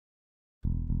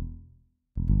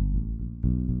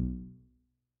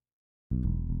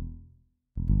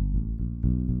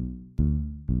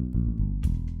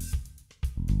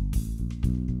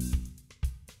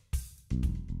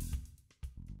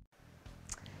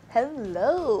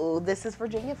Hello, this is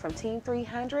Virginia from Team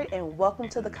 300 and welcome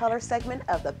to the color segment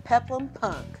of the Peplum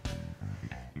Punk.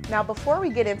 Now before we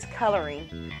get into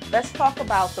coloring, let's talk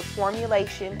about the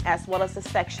formulation as well as the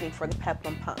sectioning for the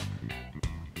Peplum Punk.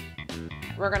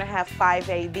 We're going to have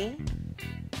 5AB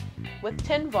with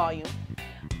 10 volume,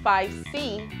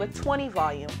 5C with 20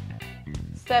 volume,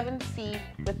 7C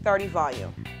with 30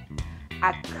 volume.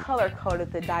 I color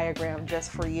coded the diagram just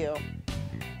for you.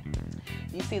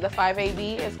 You see the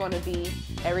 5AB is going to be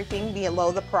everything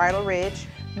below the parietal ridge.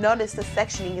 Notice the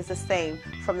sectioning is the same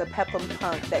from the Peplum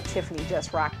Punk that Tiffany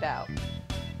just rocked out.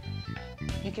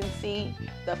 You can see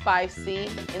the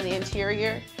 5C in the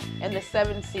interior and the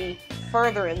 7C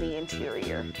further in the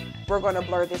interior. We're going to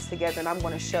blur this together and I'm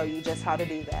going to show you just how to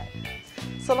do that.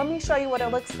 So let me show you what it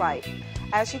looks like.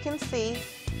 As you can see,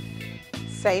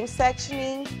 same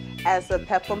sectioning as the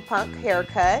Peplum Punk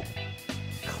haircut.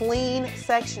 Clean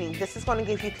sectioning. This is going to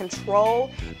give you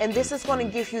control and this is going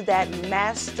to give you that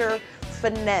master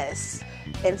finesse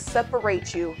and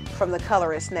separate you from the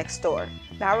colorist next door.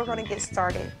 Now we're going to get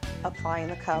started applying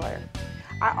the color.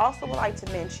 I also would like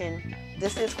to mention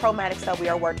this is chromatics that we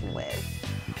are working with.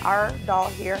 Our doll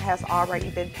here has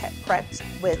already been prepped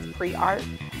with pre-art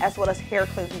as well as hair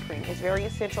cleansing cream. It's very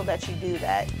essential that you do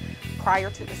that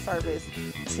prior to the service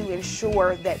to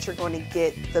ensure that you're going to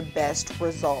get the best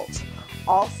result.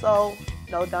 Also,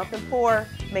 no dump and pour.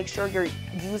 Make sure you're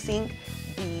using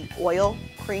the oil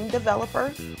cream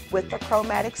developer with the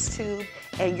chromatics tube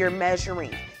and you're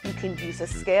measuring. You can use a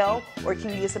scale or you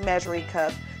can use a measuring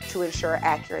cup to ensure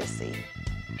accuracy.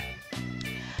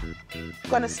 I'm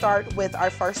going to start with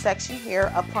our first section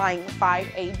here, applying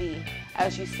 5AB,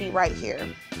 as you see right here.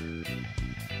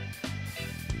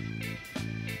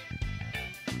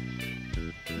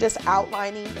 Just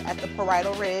outlining at the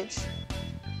parietal ridge.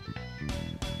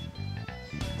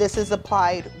 This is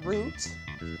applied root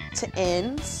to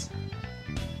ends.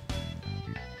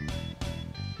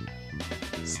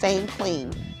 Staying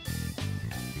clean.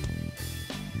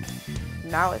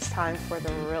 Now it's time for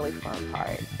the really fun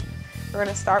part. We're going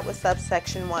to start with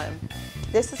subsection 1.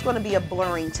 This is going to be a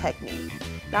blurring technique.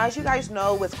 Now, as you guys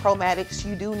know, with chromatics,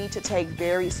 you do need to take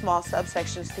very small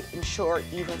subsections to ensure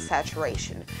even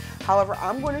saturation. However,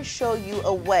 I'm going to show you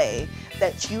a way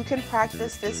that you can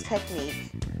practice this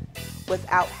technique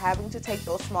without having to take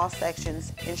those small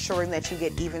sections, ensuring that you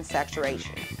get even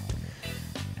saturation.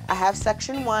 I have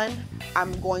section 1.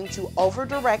 I'm going to over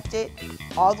direct it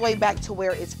all the way back to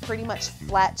where it's pretty much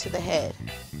flat to the head.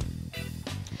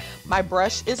 My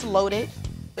brush is loaded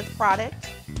with product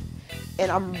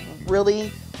and I'm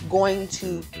really going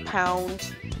to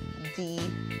pound the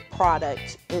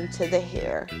product into the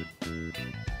hair.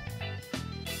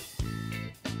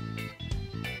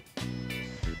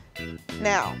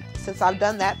 Now, since I've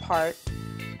done that part,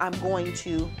 I'm going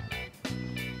to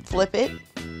flip it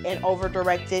and over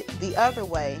direct it the other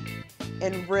way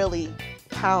and really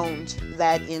pound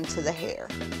that into the hair.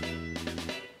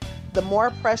 The more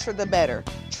pressure, the better.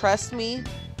 Trust me,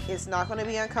 it's not going to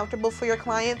be uncomfortable for your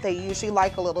client. They usually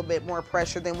like a little bit more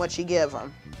pressure than what you give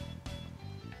them.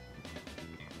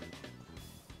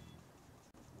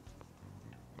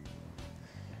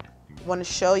 I want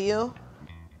to show you.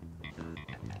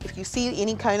 If you see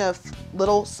any kind of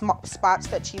little spots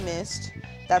that you missed,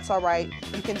 that's all right.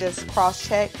 You can just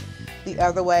cross-check the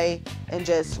other way and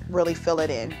just really fill it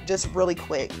in. Just really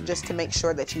quick, just to make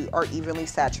sure that you are evenly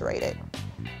saturated.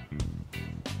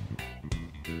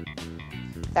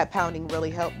 That pounding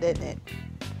really helped, didn't it?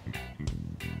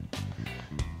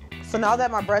 So now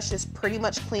that my brush is pretty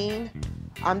much clean,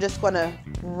 I'm just going to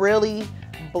really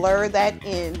blur that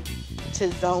in to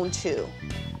zone 2.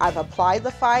 I've applied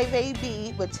the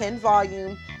 5AB with 10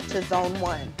 volume to zone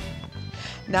 1.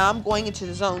 Now I'm going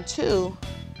into zone 2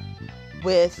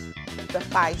 with the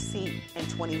 5C and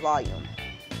 20 volume.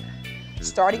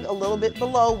 Starting a little bit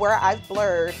below where I've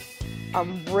blurred,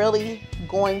 I'm really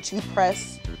going to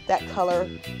press that color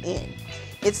in.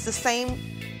 It's the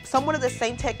same, somewhat of the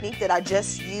same technique that I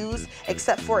just used,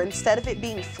 except for instead of it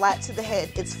being flat to the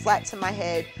head, it's flat to my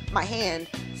head, my hand,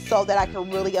 so that I can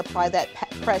really apply that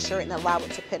pressure and allow it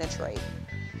to penetrate.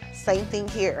 Same thing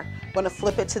here. I'm going to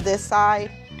flip it to this side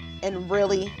and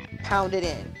really pound it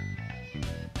in.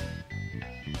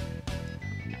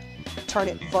 Turn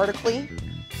it vertically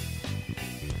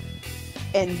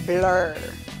and blur.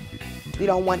 We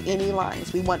don't want any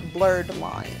lines. We want blurred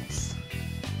lines.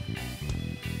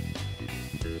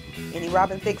 Any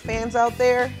Robin Thicke fans out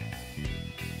there?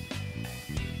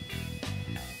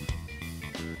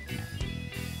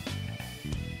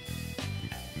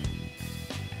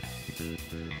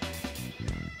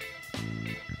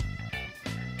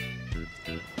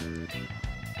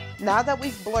 Now that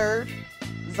we've blurred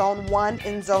zone 1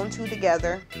 and zone 2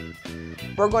 together,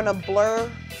 we're going to blur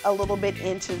a little bit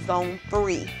into zone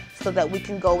 3 so that we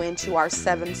can go into our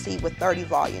 7C with 30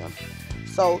 volume.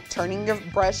 So turning your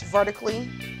brush vertically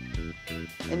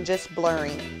and just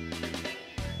blurring.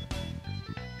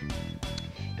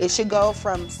 It should go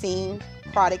from seeing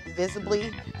product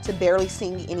visibly to barely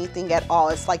seeing anything at all.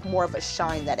 It's like more of a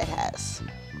shine that it has.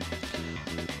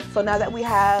 So now that we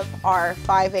have our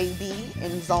 5AB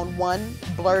in zone 1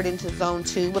 blurred into zone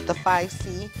 2 with the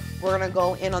 5C, we're going to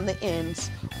go in on the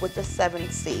ends with the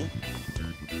 7C.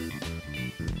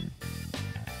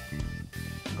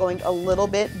 Going a little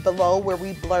bit below where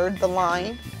we blurred the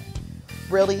line,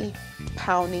 really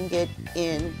pounding it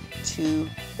into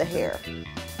the hair.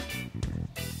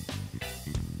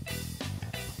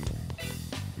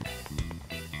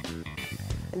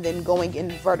 And then going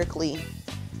in vertically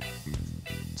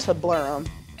to blur them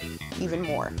even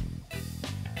more.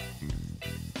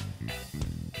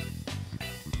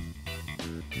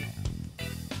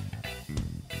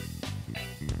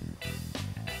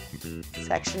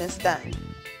 Section is done.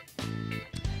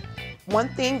 One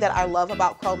thing that I love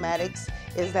about chromatics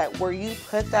is that where you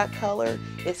put that color,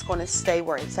 it's going to stay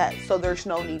where it's at, so there's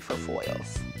no need for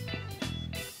foils.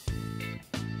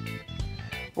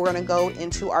 We're going to go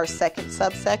into our second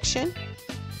subsection.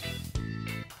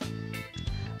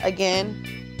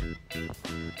 Again,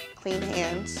 clean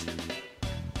hands.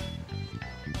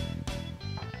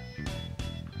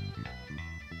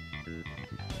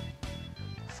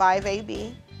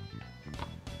 "5AB."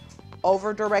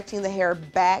 Over directing the hair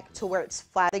back to where it's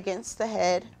flat against the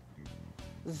head.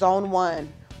 Zone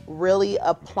 1, really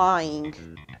applying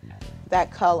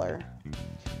that color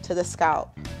to the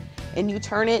scalp. And you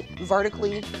turn it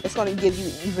vertically, it's going to give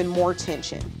you even more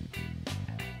tension.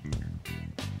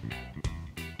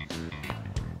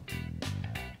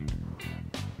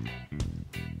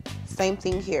 Same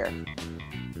thing here. I'm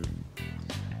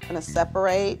going to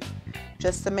separate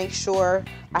just to make sure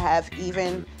I have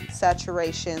even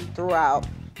saturation throughout.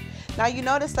 Now you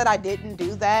notice that I didn't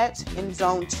do that in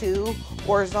zone 2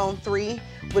 or zone 3,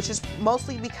 which is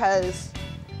mostly because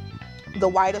the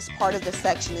widest part of the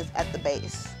section is at the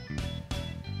base.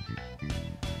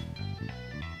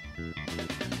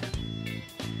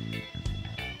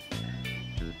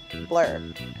 Blur.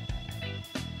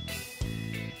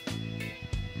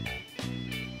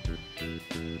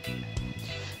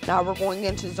 Now we're going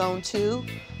into zone 2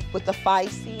 with the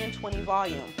 5C and 20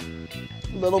 volume.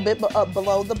 A little bit up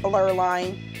below the blur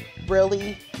line,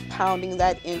 really pounding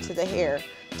that into the hair.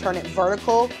 Turn it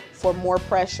vertical for more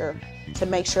pressure to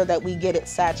make sure that we get it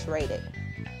saturated.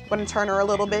 I'm going to turn her a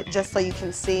little bit just so you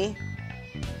can see.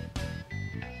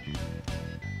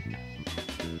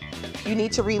 If you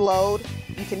need to reload,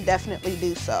 you can definitely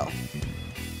do so.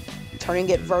 Turning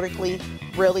it vertically,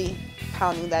 really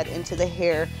pounding that into the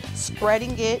hair,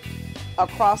 spreading it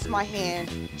across my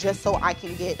hand just so I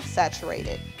can get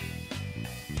saturated,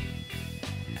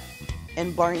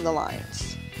 and blurring the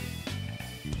lines.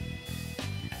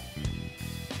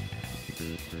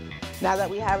 Now that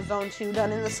we have zone 2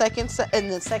 done in the second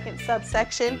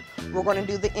subsection, we're going to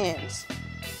do the ends.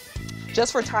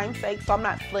 Just for time's sake, so I'm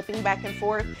not flipping back and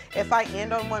forth. If I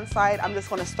end on one side, I'm just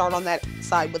going to start on that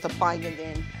side with applying and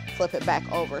then flip it back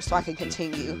over so I can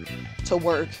continue to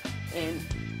work in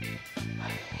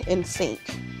sync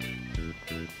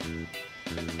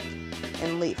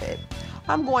and leave it.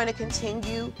 I'm going to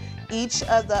continue each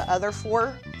of the other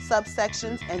 4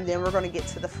 subsections, and then we're going to get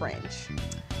to the fringe.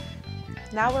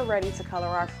 Now we're ready to color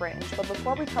our fringe, but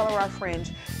before we color our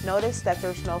fringe, notice that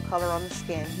there's no color on the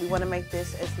skin. We want to make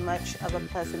this as much of a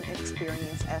pleasant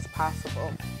experience as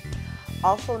possible.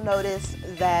 Also notice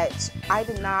that I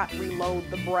did not reload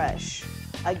the brush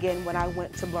again when I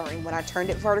went to blurring. When I turned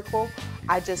it vertical,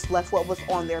 I just left what was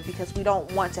on there because we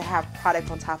don't want to have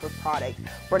product on top of product.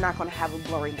 We're not going to have a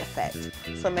blurring effect.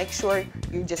 So make sure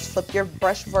you just flip your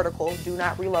brush vertical, do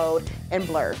not reload, and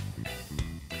blur.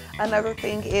 Another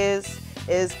thing is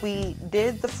we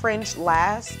did the fringe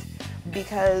last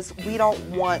because we don't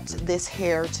want this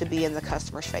hair to be in the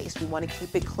customer's face. We want to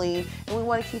keep it clean and we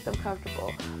want to keep them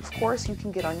comfortable. Of course, you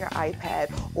can get on your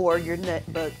iPad or your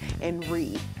notebook and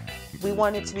read. We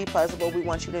want it to be pleasurable. We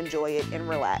want you to enjoy it and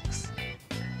relax.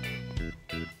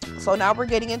 So now we're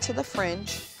getting into the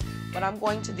fringe. What I'm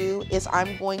going to do is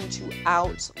I'm going to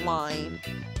outline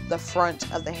the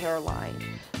front of the hairline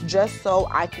just so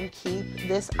I can keep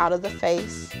this out of the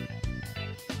face.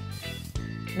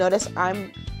 Notice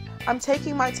I'm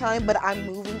taking my time, but I'm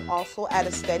moving also at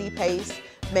a steady pace,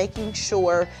 making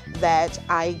sure that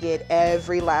I get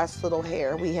every last little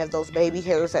hair. We have those baby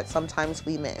hairs that sometimes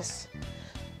we miss.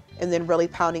 and then really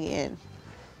pounding in.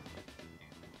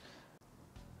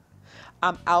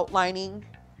 I'm outlining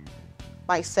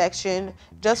my section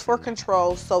just for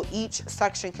control so each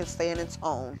section can stay in its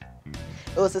own.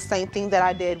 It was the same thing that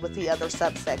I did with the other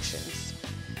subsections.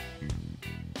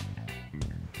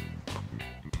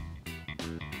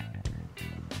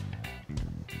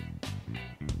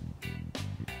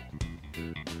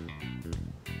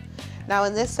 Now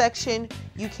in this section,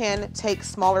 you can take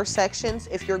smaller sections.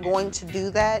 If you're going to do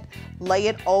that, lay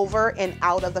it over and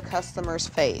out of the customer's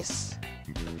face.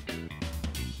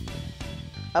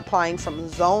 Applying from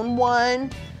zone 1,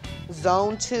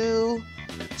 zone 2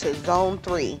 to zone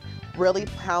 3, really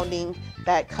pounding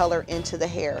that color into the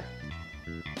hair.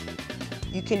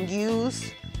 You can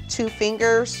use 2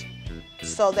 fingers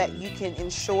so that you can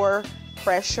ensure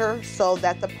pressure so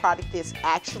that the product is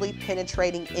actually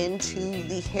penetrating into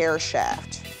the hair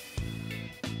shaft.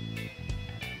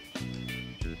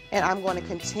 And I'm going to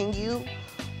continue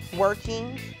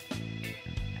working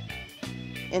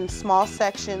in small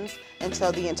sections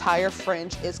until the entire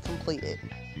fringe is completed.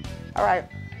 All right,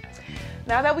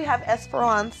 now that we have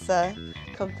Esperanza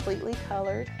completely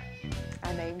colored,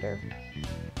 I named her,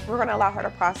 we're going to allow her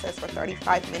to process for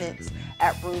 35 minutes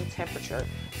at room temperature.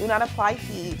 Do not apply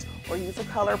heat or use a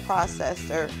color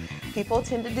processor. People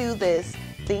tend to do this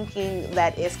thinking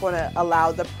that it's going to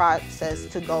allow the process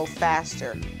to go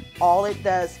faster. All it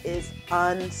does is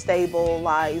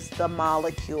unstabilize the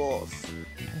molecules.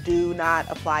 Do not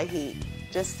apply heat.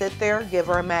 Just sit there, give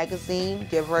her a magazine,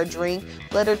 give her a drink,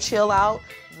 let her chill out,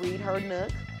 read her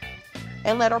nook,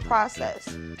 and let her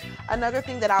process. Another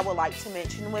thing that I would like to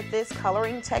mention with this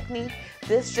coloring technique,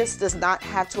 this just does not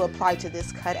have to apply to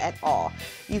this cut at all.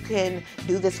 You can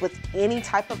do this with any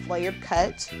type of layered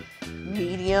cut,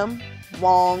 medium,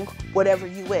 long, whatever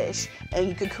you wish, and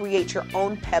you can create your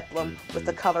own peplum with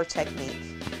the color technique.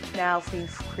 Now, if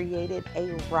we've created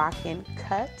a rockin'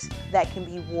 cut that can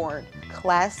be worn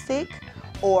classic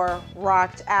or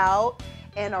rocked out,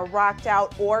 and a rocked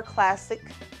out or classic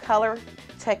color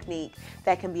technique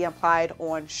that can be applied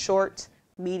on short,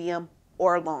 medium,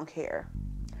 or long hair.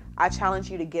 I challenge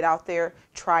you to get out there,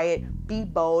 try it, be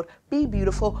bold, be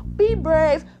beautiful, be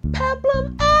brave.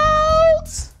 Peplum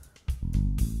out!